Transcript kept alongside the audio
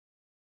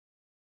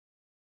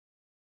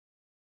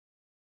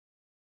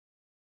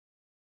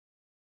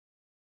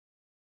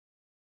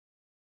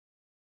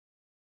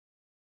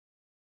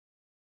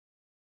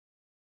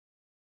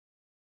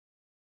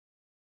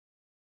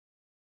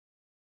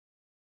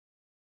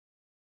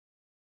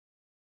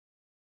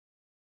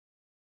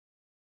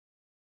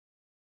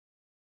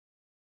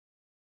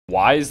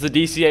Why is the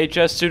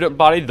GHSA student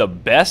body the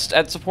best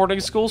at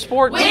supporting school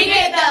sports? We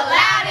get the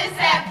loudest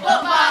at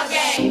football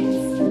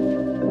games.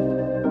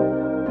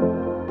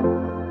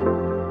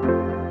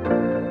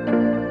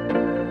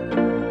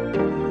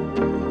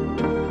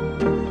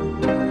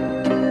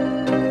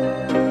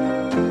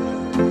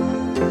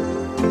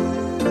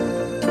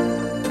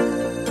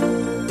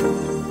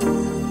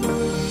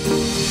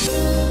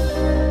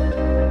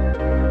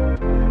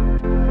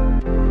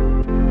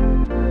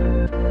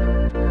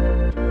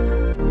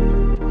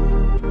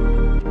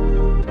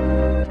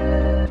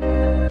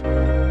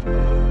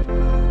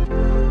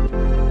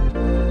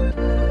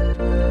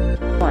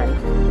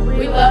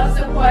 We love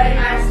supporting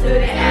our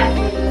student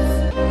athletes.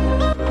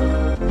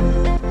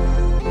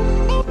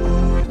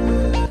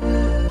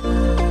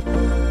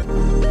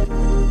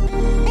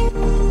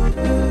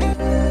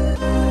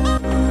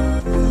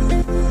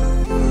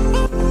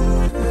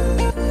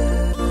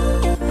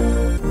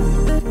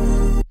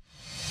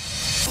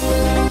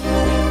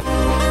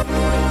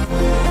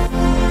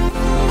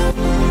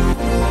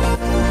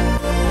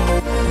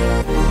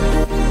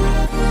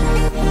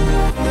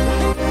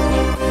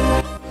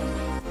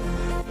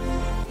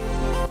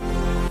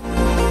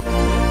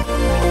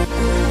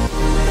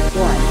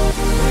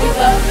 We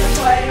love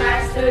supporting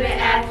our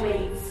student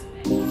athletes.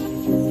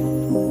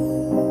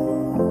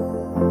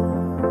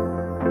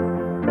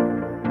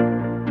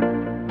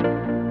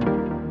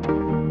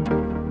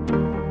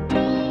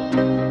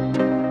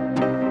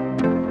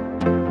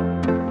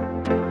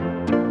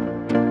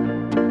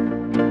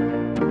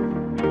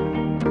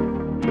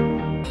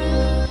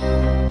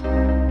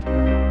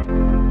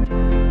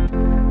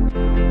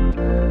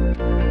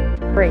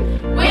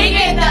 We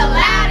get the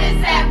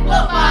loudest at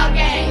football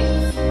games.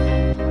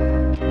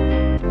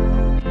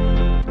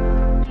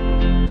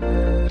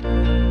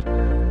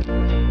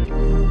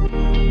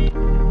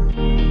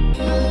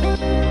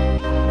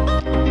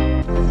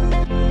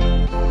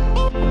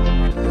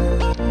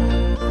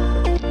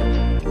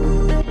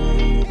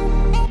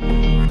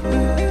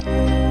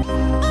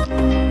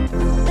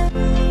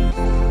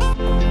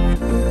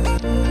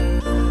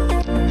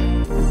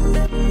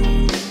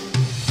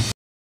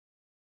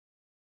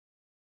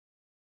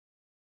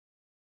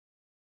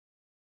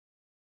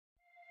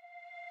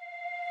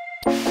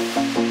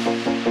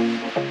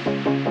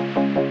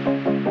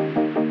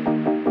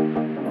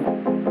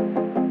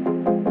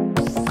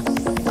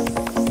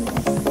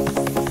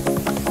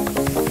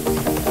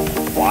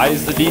 Why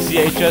is the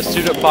GHSA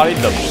student body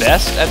the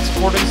best at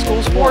supporting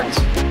school sports?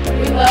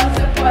 We love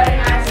supporting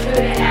our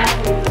student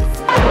athletes.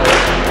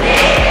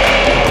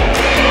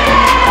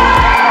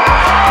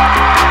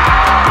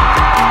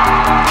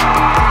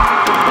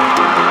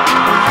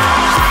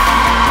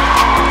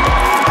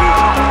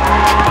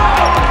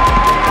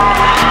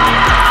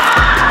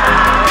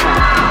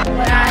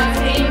 When our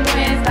team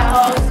wins, the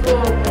whole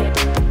school wins.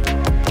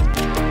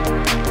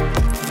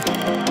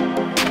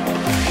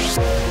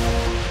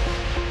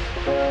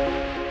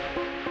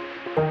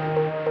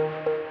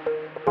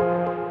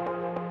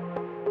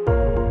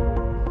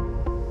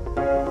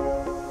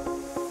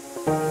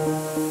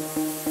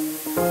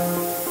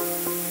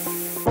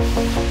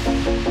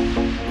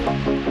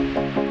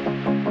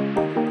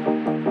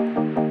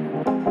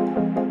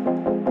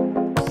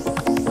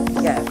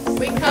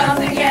 We come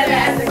together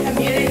as a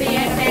community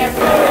and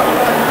family.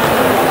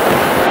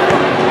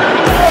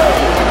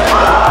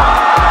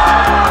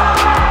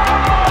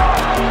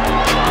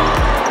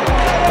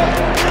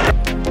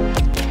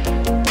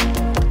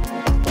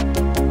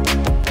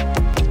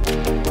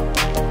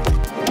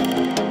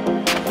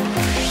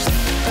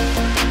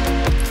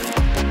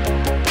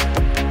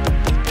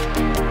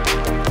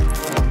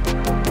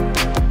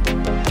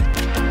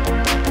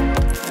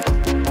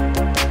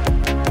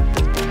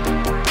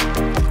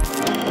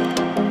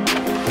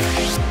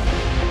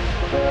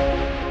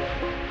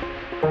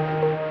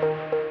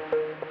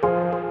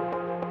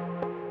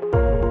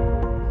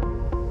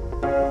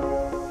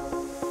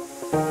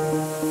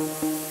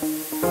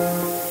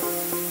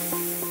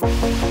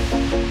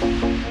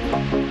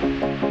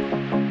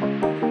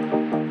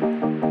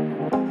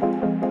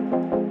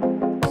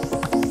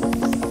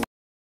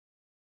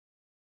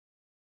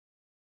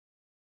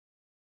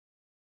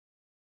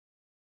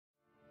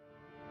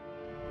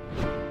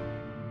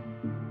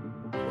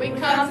 We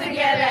come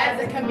together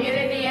as a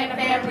community and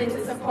family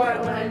to support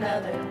one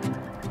another.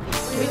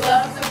 We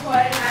love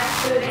supporting our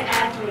student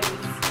athletes.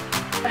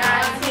 When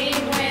our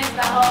team wins,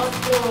 the whole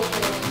school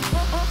wins.